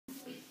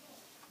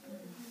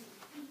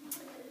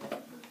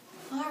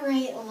All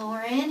right,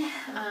 Lauren,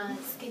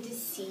 it's good to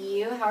see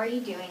you. How are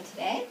you doing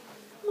today?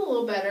 I'm a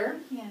little better.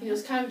 Yeah. You know,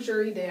 it's kind of a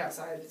dreary day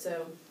outside,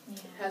 so Yeah.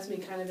 it has me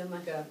kind of in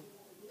like a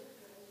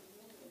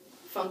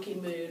funky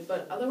mood,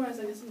 but otherwise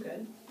I guess I'm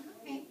good.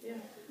 Okay.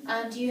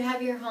 Yeah. Do you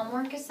have your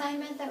homework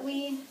assignment that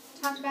we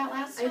talked about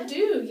last time? I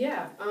do,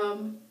 yeah.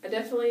 I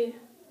definitely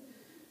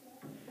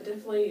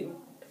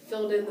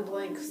filled in the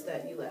blanks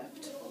that you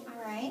left.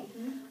 All right.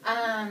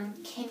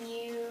 Can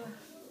you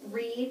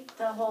read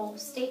the whole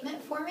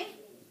statement for me?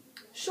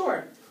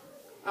 Sure.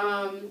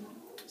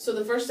 So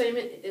the first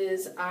statement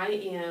is I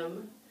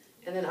am,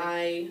 and then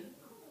I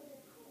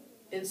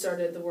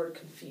inserted the word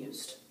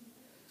confused.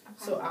 Okay.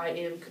 So I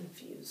am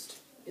confused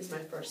is my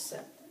first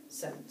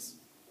sentence.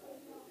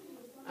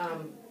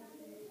 The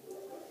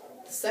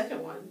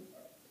second one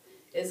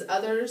is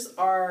others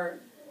are,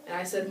 and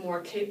I said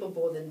more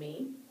capable than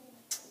me.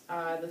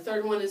 The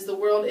third one is the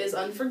world is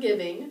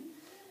unforgiving.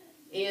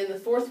 And the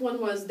fourth one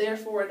was,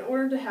 therefore, in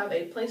order to have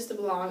a place to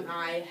belong,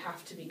 I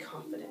have to be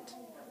confident.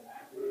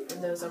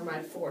 And those are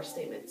my 4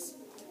 statements.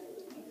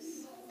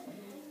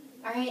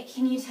 All right,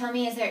 can you tell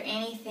me, is there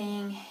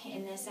anything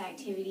in this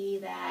activity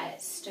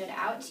that stood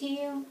out to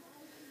you?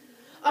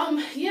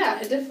 Yeah,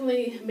 it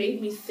definitely made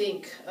me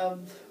think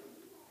of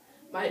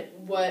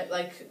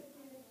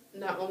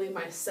not only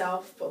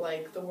myself, but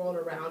like the world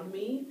around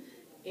me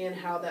and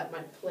how that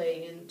might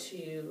play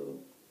into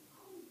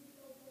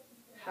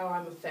how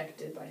I'm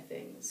affected by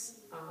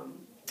things,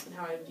 and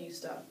how I view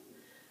stuff.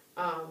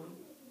 I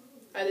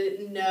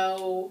didn't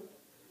know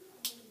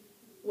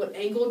what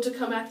angle to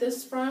come at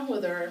this from,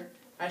 whether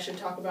I should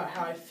talk about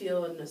how I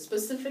feel in a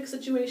specific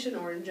situation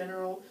or in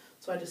general,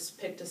 so I just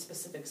picked a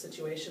specific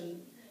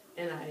situation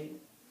and I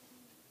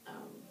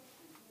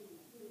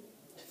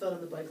filled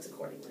in the blanks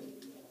accordingly.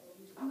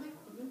 Okay.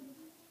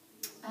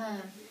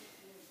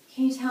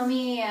 Can you tell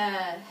me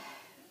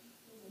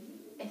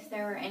if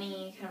there were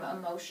any kind of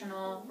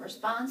emotional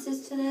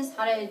responses to this?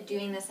 How did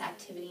doing this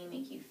activity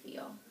make you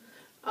feel?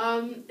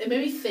 It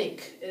made me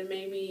think. It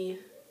made me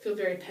feel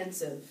very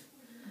pensive,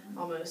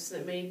 almost.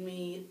 And it made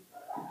me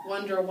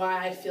wonder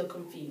why I feel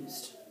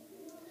confused.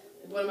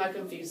 Like, what am I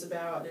confused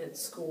about at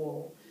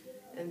school?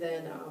 And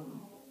then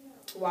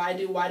why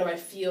do I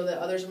feel that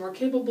others are more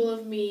capable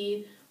of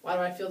me? Why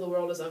do I feel the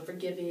world is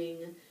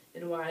unforgiving?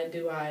 And why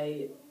do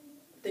I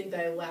think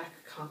that I lack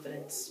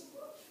confidence?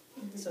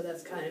 Mm-hmm. So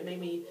that's it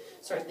made me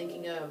start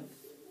thinking of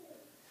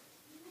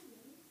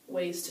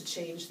ways to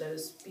change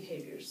those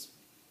behaviors.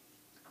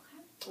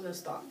 Okay. And those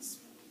thoughts.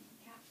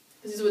 Yeah.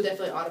 Because these were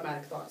definitely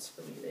automatic thoughts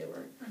for me. They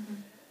were. Mm-hmm.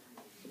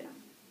 Yeah.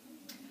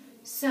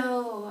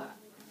 So,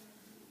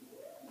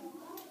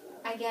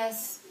 I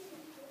guess,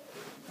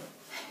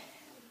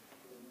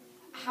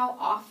 how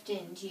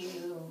often do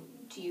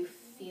you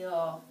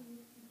feel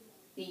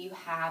that you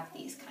have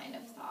these kind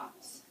of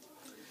thoughts?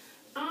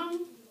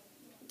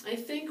 I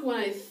think when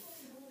I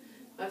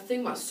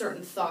think about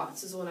certain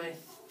thoughts is when I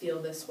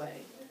feel this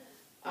way.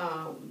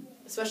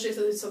 Especially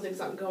if something's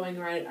not going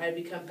right, I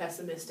become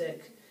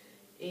pessimistic,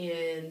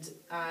 and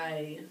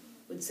I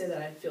would say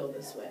that I feel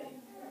this way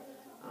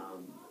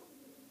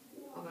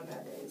on my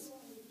bad days.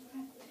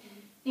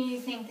 Do you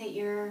think that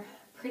you're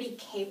pretty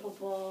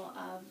capable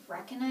of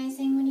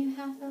recognizing when you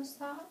have those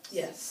thoughts?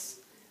 Yes,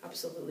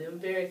 absolutely.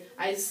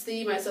 I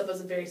see myself as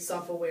a very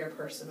self-aware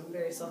person. I'm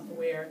very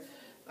self-aware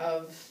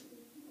of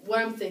what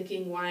I'm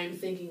thinking, why I'm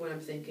thinking what I'm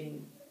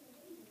thinking,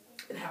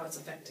 and how it's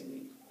affecting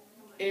me,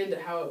 and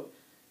how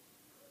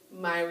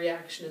my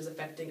reaction is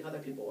affecting other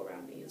people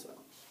around me as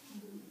well.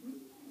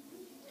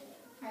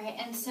 Mm-hmm. All right,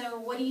 and so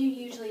what do you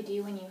usually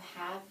do when you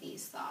have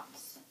these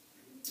thoughts?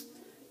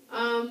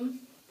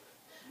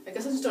 I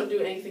guess I just don't do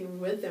anything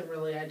with them,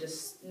 really. I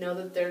just know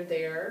that they're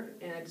there,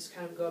 and I just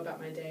kind of go about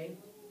my day.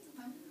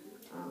 Okay.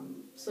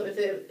 So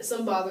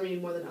some bother me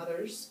more than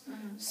others,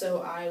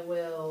 so I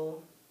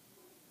will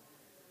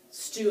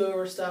stew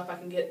over stuff. I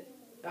can get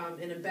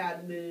in a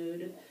bad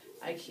mood.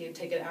 I can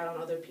take it out on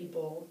other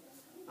people.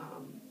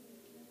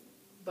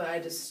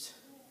 But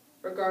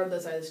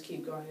regardless, I just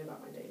keep going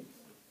about my day.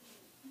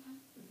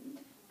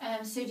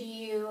 So do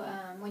you,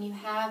 when you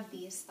have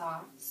these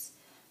thoughts,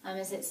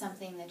 is it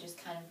something that just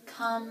kind of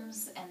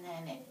comes and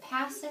then it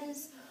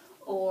passes?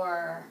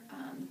 Or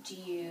do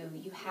you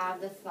have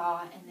the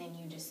thought and then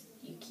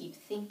you keep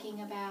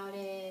thinking about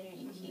it, or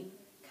you keep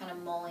kind of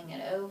mulling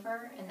it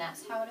over, and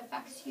that's how it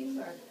affects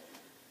you? Or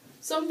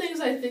some things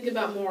I think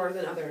about more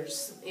than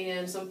others,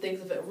 and some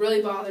things, if it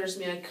really bothers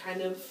me, I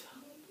kind of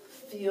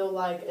feel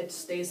like it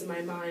stays in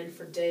my mind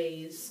for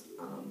days.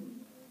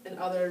 And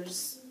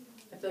others,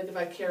 I feel like if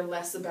I care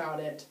less about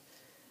it,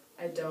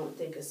 I don't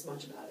think as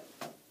much about it.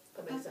 If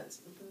that makes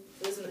sense.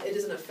 Mm-hmm. It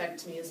doesn't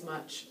affect me as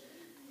much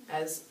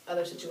as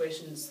other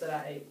situations that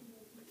I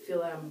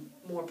feel I'm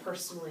more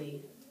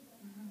personally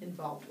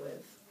involved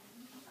with.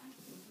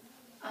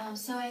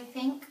 So I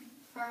think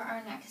for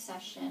our next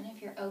session,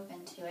 if you're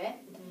open to it,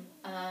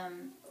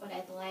 what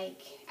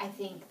I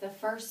think the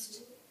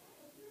first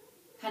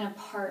kind of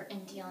part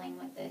in dealing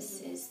with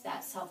this is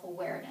that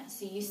self-awareness.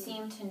 So you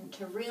seem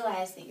to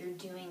realize that you're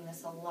doing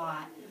this a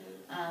lot,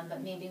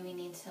 but maybe we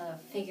need to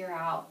figure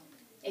out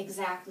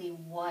exactly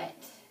what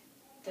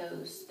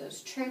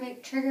those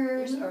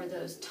triggers or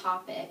those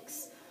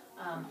topics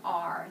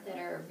are that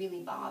are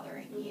really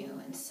bothering you.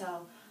 And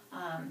so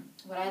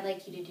what I'd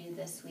like you to do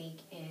this week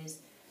is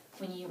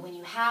when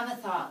you have a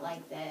thought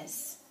like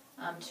this,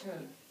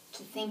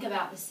 to think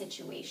about the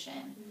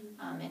situation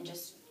and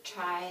just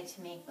try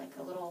to make like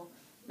a little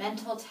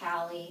mental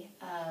tally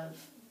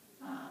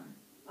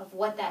of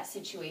what that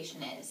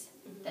situation is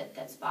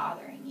that's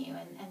bothering you,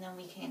 and then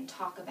we can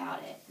talk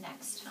about it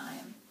next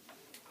time.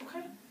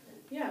 Okay.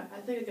 Yeah, I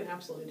think I can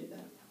absolutely do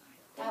that.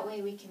 That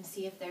way we can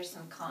see if there's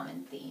some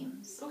common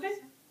themes. Okay.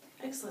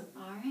 Excellent.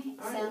 All right.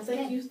 All right. Sounds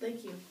Thank good. you.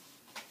 Thank you.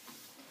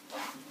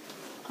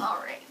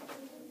 All right.